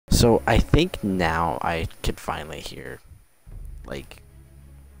So I think now I could finally hear, like,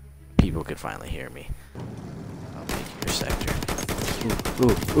 people could finally hear me. I'll make your sector.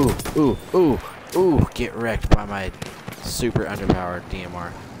 Ooh, get wrecked by my super underpowered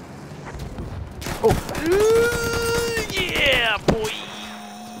DMR. Oh, yeah, boy.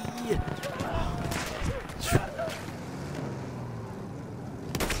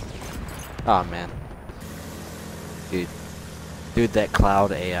 Oh man, dude, that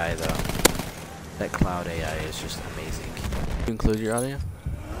cloud AI though. That cloud AI is just amazing. You include your audio?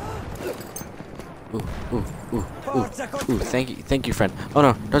 Ooh, thank you, friend. Oh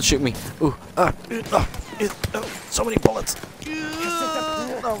no, don't shoot me. So many bullets. Yeah,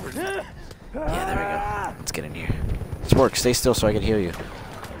 there we go. Let's get in here. Spork, stay still so I can heal you.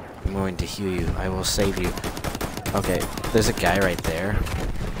 I'm going to heal you. I will save you. Okay, there's a guy right there.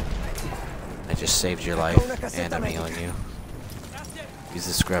 I just saved your life, and I'm healing you. Use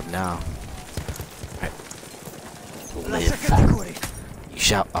the scrub now. Alright. Live. You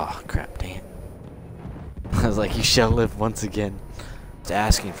shall. Oh, crap, dang it. I was like, you shall live once again. It's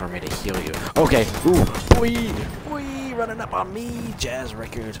asking for me to heal you. Okay. Ooh. Boy, running up on me. Jazz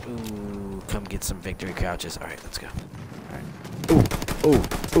Records. Ooh. Come get some victory crouches. Alright, let's go. Alright.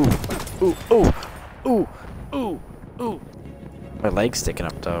 Ooh. My leg's sticking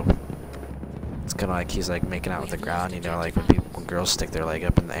up, though. It's kind of like he's like making out with the ground, you know, like when girls stick their leg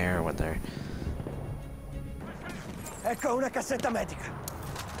up in the air when they're.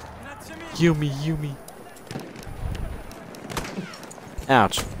 Yumi.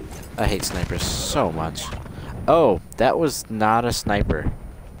 Ouch. I hate snipers so much. Oh, that was not a sniper.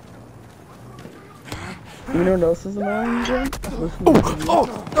 You know what else is annoying, Jim? No!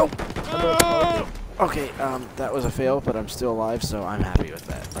 Okay, that was a fail, but I'm still alive, so I'm happy with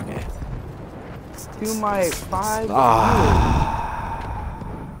that. Okay. Do my 5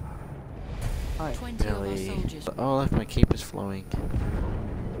 Really? Oh, look, my cape is flowing.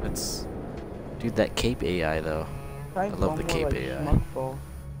 That's... Dude, that cape AI, though. I love the cape AI.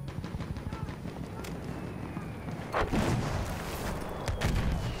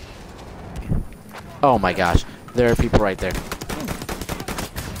 Oh my gosh, there are people right there.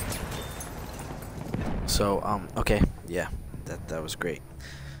 So, okay, yeah, that was great.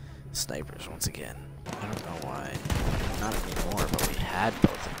 Snipers once again. I don't know why. Not anymore, but we had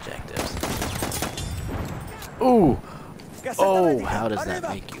both objectives. Ooh! Oh, how does that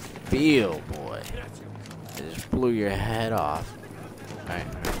make you feel, boy? It just blew your head off.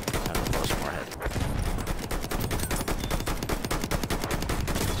 Alright, time to blow some more head.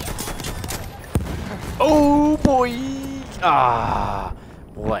 Oh, boy! Ah!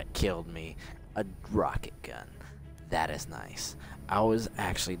 What killed me? A rocket gun. That is nice. I was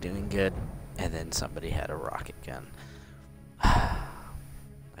actually doing good, and then somebody had a rocket gun.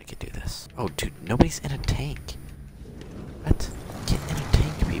 I could do this. Oh, dude, nobody's in a tank. What? Get in a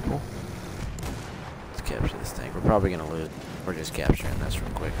tank, people. Let's capture this tank. We're probably gonna lose. We're just capturing this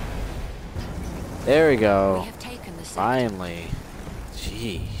real quick. There we go. Finally.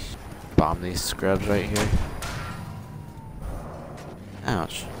 Jeez. Bomb these scrubs right here.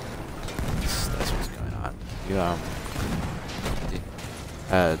 Ouch. That's what's going on.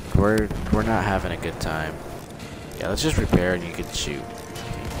 We're not having a good time. Yeah, let's just repair and you can shoot.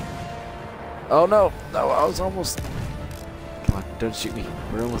 Oh no, I was almost. Come on, don't shoot me.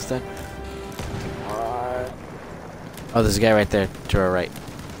 We're almost done. Oh, there's a guy right there to our right.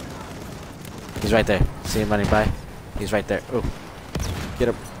 He's right there. See him running by? He's right there. Oh, get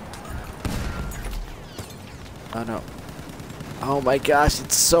him. Oh no. Oh my gosh,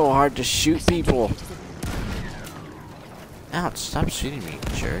 it's so hard to shoot people. Ouch, stop shooting me,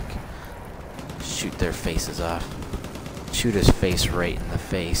 jerk. Shoot their faces off. Shoot his face right in the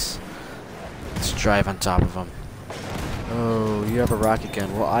face. Let's drive on top of him. Oh, you have a rocket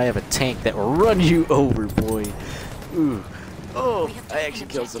gun. Well, I have a tank that will run you over, boy. Ooh. Oh, I actually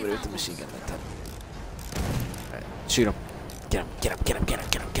killed somebody with the machine gun that time. Alright, shoot him. Get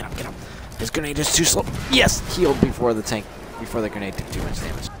him. His grenade is too slow. Yes! Healed before the tank. Before the grenade did too much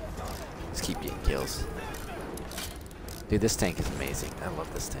damage. Let's keep getting kills. Dude, this tank is amazing. I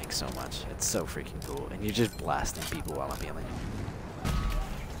love this tank so much. It's so freaking cool. And you're just blasting people while I'm healing.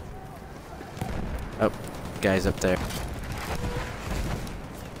 Oh, guys up there.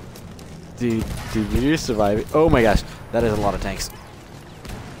 Dude, you're surviving. Oh my gosh, that is a lot of tanks.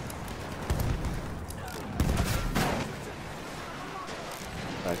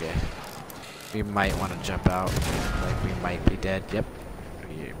 Okay. We might want to jump out. Like, we might be dead. Yep.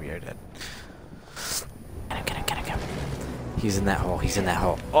 We are dead. Get him. He's in that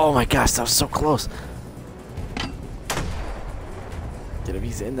hole. Oh my gosh, that was so close. Get him.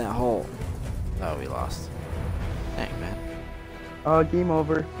 He's in that hole. Oh, we lost. Dang, man. Game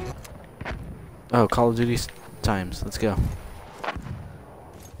over. Oh, Call of Duty times. Let's go.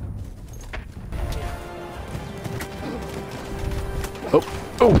 Oh,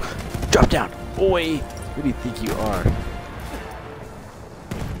 oh, drop down, boy. Who do you think you are?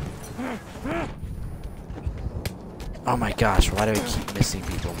 Oh my gosh, why do I keep missing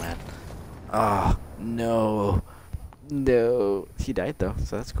people, man? Ah, oh, no. No. He died though,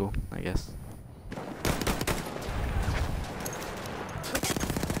 so that's cool, I guess.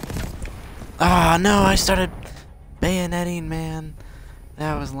 Ah, oh, no, I started bayoneting, man.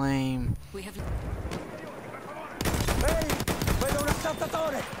 That was lame. We have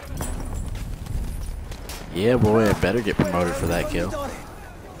yeah, boy, I better get promoted for that kill.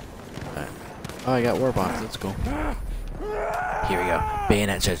 Right. Oh, I got war bombs. That's cool. Here we go.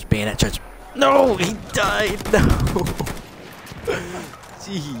 Bayonet charge. Bayonet charge. No, he died. No.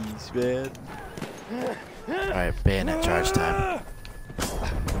 Jeez, man. All right, bayonet charge time.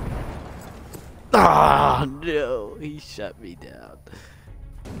 Ah, oh, no, he shut me down.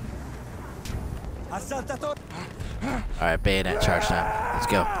 Alright, bayonet charge time. Let's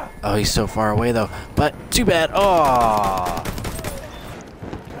go. Oh, he's so far away though. But too bad. Oh.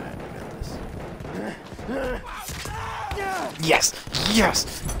 Alright, we got this. Yes!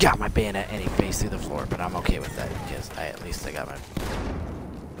 Yes! Got my bayonet and he faced through the floor, but I'm okay with that because at least I got my.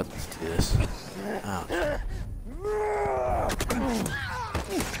 But let's do this. Oh.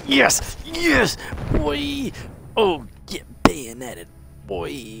 Yes! Yes! Boy! Oh, get bayoneted,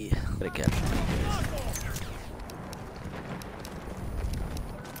 boy. What a catch.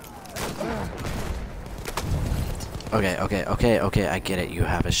 Okay, I get it. You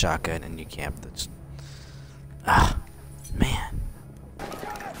have a shotgun and you camp. That's... Ah, man.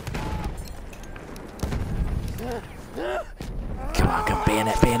 Come on, come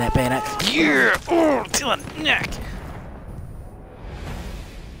bayonet. Yeah! Oh, to the neck!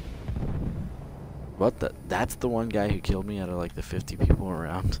 What the? That's the one guy who killed me out of like the 50 people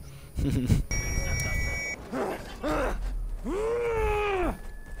around.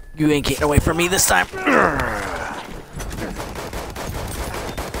 You ain't getting away from me this time.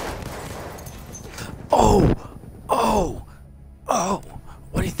 Oh! Oh! Oh!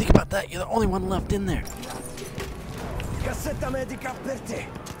 What do you think about that? You're the only one left in there.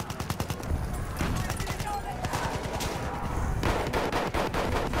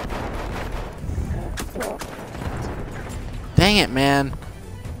 Dang it, man.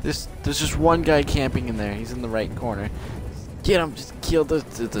 There's just one guy camping in there. He's in the right corner. Get him, just kill those.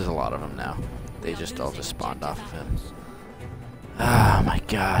 There's a lot of them now. They just all just spawned off of him. Oh my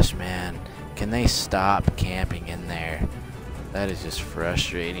gosh, man. Can they stop camping in there? That is just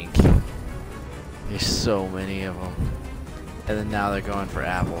frustrating. There's so many of them. And then now they're going for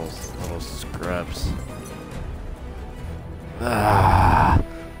apples. Little scrubs. Ah.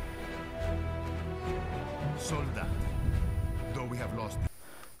 Though we have lost.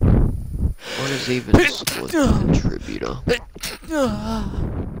 What is even a split contributor?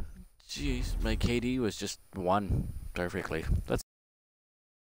 Jeez, my KD was just 1 perfectly. That's